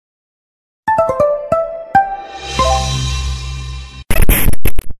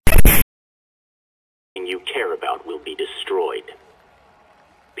care about will be destroyed.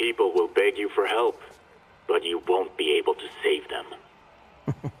 People will beg you for help, but you won't be able to save them.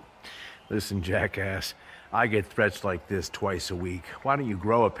 Listen, jackass, I get threats like this twice a week. Why don't you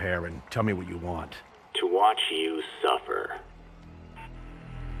grow a pair and tell me what you want? To watch you suffer.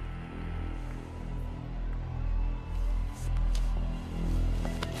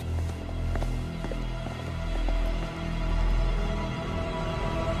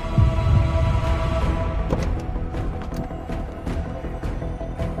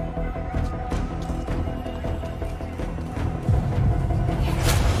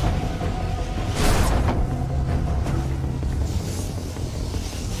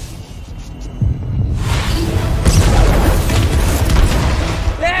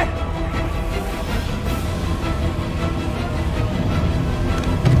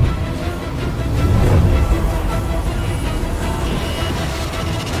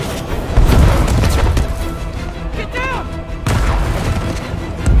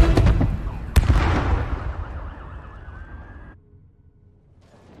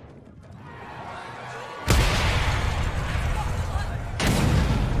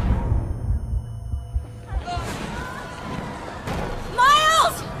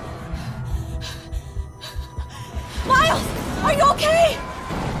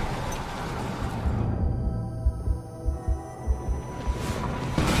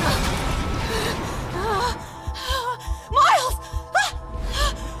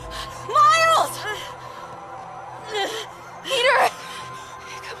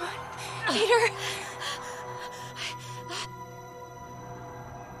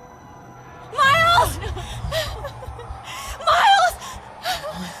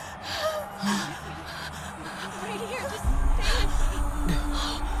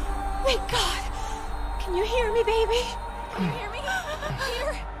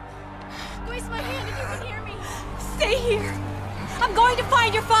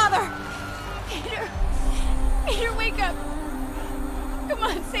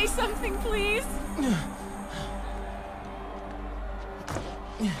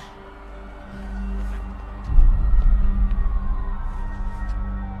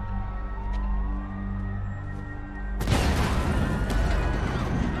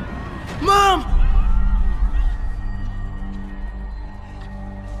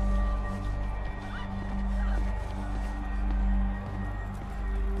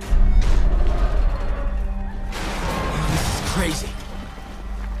 Crazy.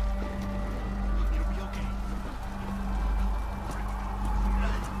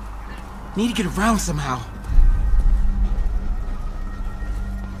 Need to get around somehow.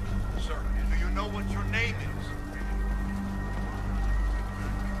 Sir, do you know what your name is?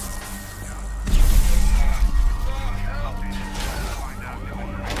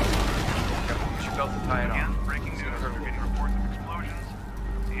 Belt to tie it on. Breaking news. We're getting reports of explosions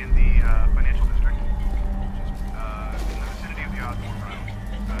in the financial district. In the vicinity of the Osborne Road.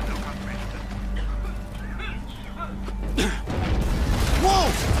 No confirmation. Whoa!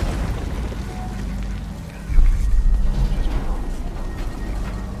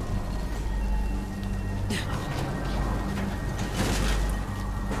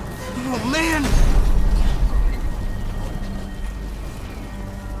 Oh, man!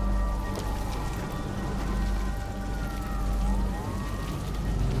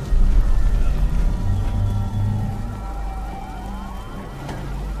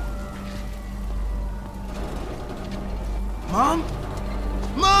 Mom?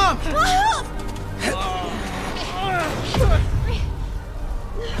 Mom!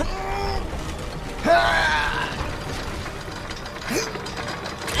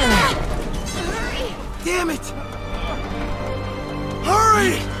 Damn it!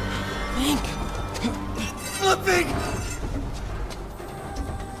 Hurry! Think. Flipping!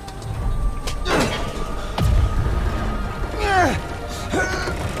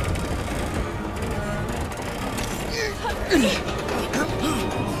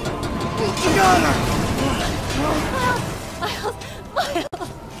 Got her!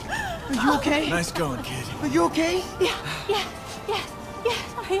 Are you okay? Nice going, kid. Are you okay? Yes.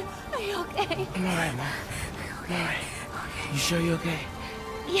 Are you okay? I'm alright, Mom. I'm alright. You sure you're okay?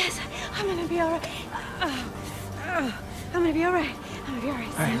 Yes, I'm gonna be alright. I'm gonna be alright. I'm gonna be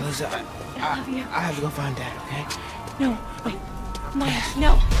alright. Alright, Lisa, I love you. I have to go find Dad, okay? No, wait. Miles,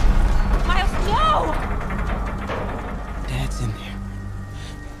 no! Miles, no! Dad's in there.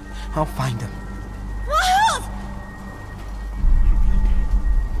 I'll find him. Miles!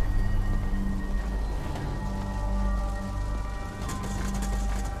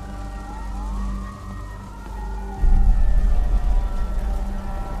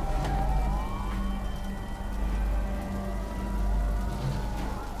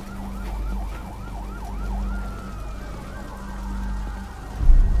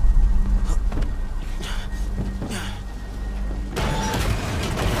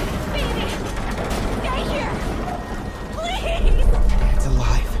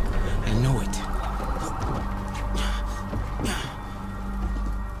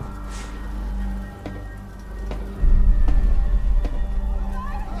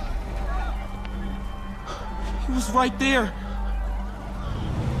 was right there.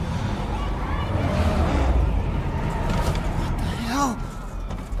 What the hell?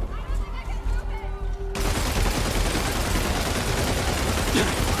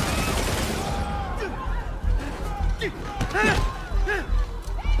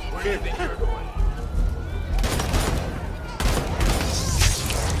 Where do you think you're going?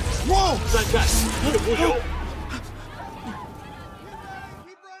 Whoa! 站站，你不由。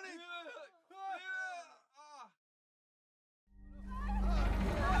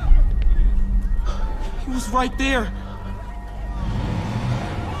 He was right there.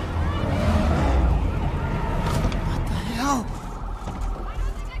 What the hell?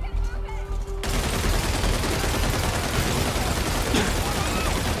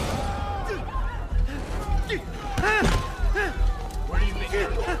 Where do you think you're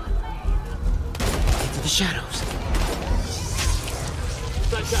going? Into the shadows.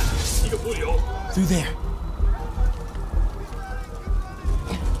 站站，一个不留。 Through there.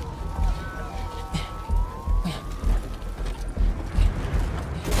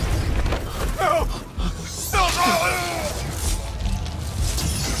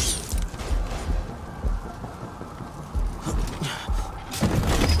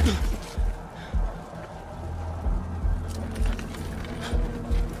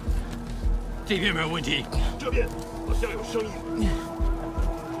这边没有问题，这边好像有声音。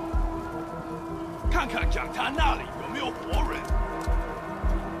看看讲坛那里有没有活人。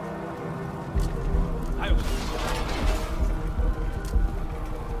还有，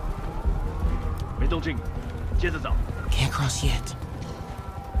没动静，接着找。 Can't cross yet.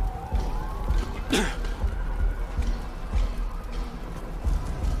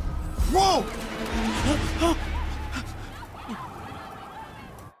 Whoa!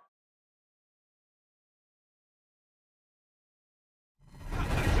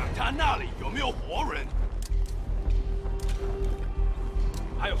 讲坛那里有没有活人？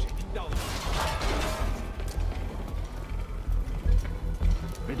还有谁听到了吗？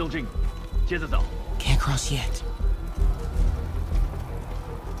没动静，接着找。 Can't cross yet.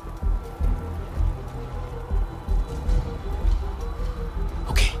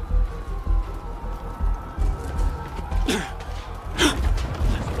 Okay.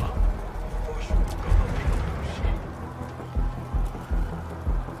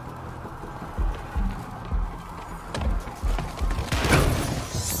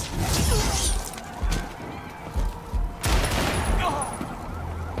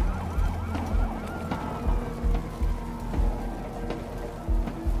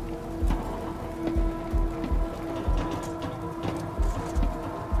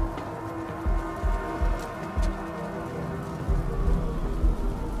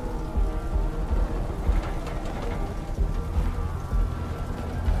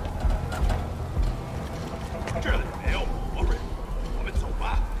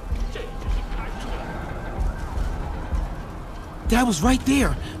 Dad was right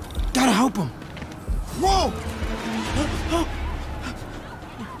there. Gotta help him. Whoa!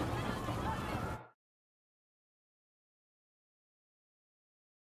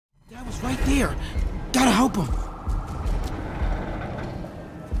 Dad was right there. Gotta help him.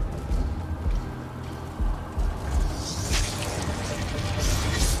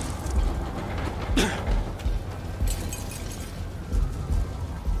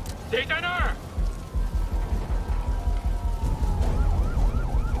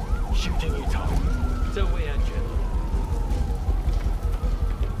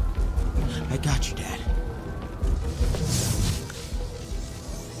 I got you, Dad.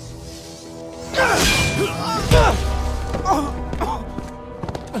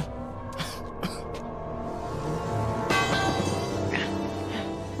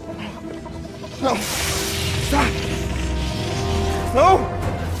 No! Stop! No!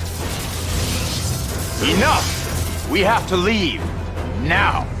 Enough! We have to leave.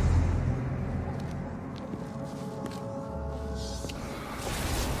 Now!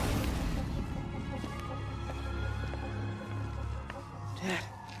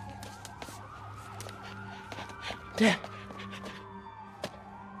 Dad.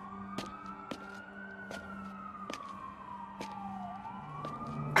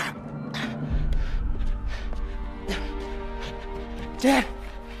 Dad.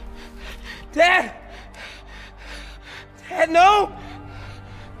 Dad. Dad, no.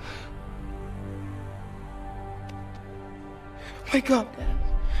 Wake up, Dad.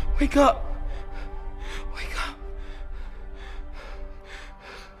 Wake up. Wake up.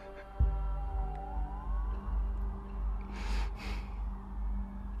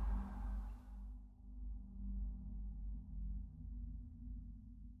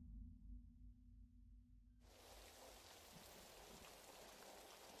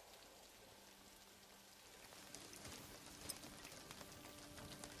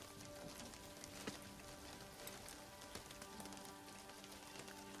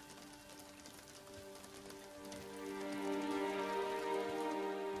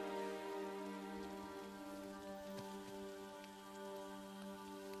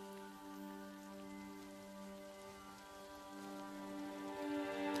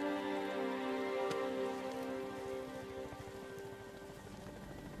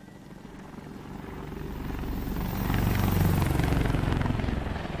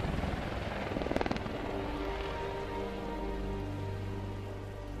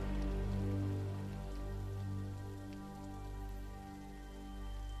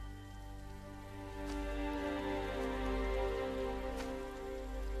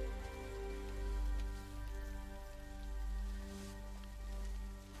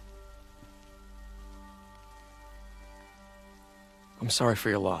 sorry for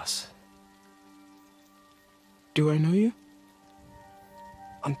your loss. Do I know you?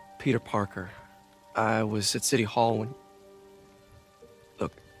 I'm Peter Parker. I was at City Hall when...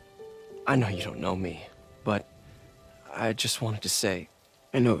 Look, I know you don't know me, but I just wanted to say,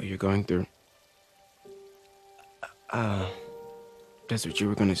 I know what you're going through. That's what you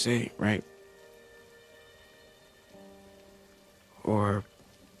were gonna say, right? Or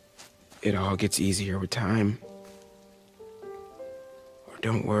it all gets easier with time. Or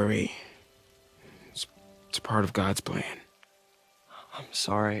don't worry. It's part of God's plan. I'm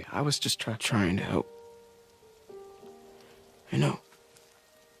sorry. I was just trying to help. I know.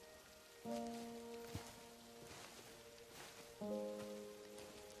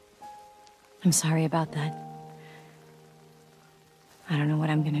 I'm sorry about that. I don't know what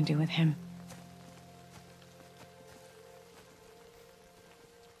I'm gonna do with him.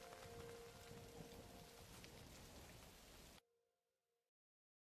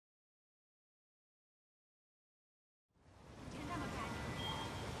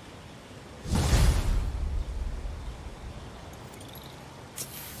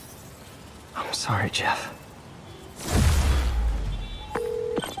 I'm sorry, Jeff.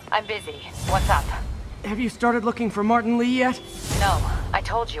 I'm busy. What's up? Have you started looking for Martin Lee yet? No, I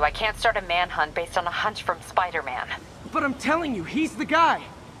told you I can't start a manhunt based on a hunch from Spider-Man. But I'm telling you, he's the guy.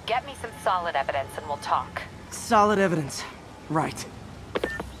 Get me some solid evidence and we'll talk. Solid evidence. Right.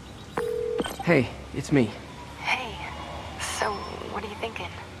 Hey, it's me. Hey, so what are you thinking?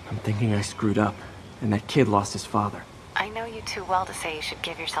 I'm thinking I screwed up, and that kid lost his father. I know you too well to say you should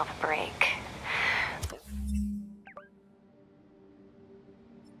give yourself a break.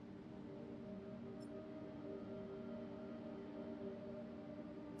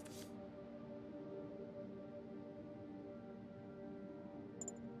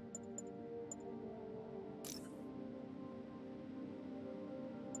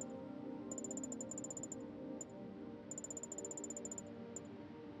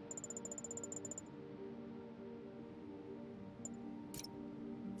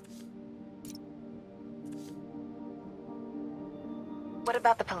 What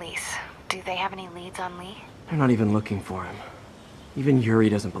about the police? Do they have any leads on Lee? They're not even looking for him. Even Yuri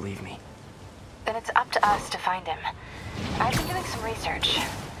doesn't believe me. Then it's up to us to find him. I've been doing some research.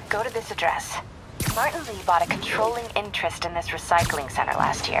 Go to this address. Martin Lee bought a controlling interest in this recycling center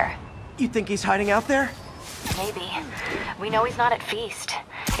last year. You think he's hiding out there? Maybe. We know he's not at Feast.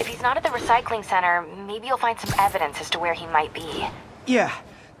 If he's not at the recycling center, maybe you'll find some evidence as to where he might be. Yeah.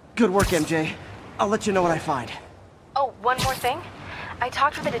 Good work, MJ. I'll let you know what I find. Oh, one more thing. I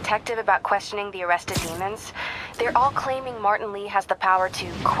talked with a detective about questioning the arrested demons. They're all claiming Martin Lee has the power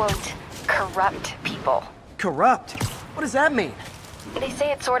to, quote, corrupt people. Corrupt? What does that mean? They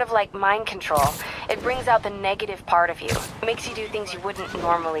say it's sort of like mind control. It brings out the negative part of you. Makes you do things you wouldn't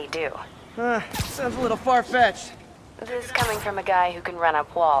normally do. Sounds a little far-fetched. This is coming from a guy who can run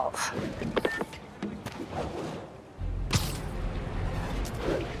up walls.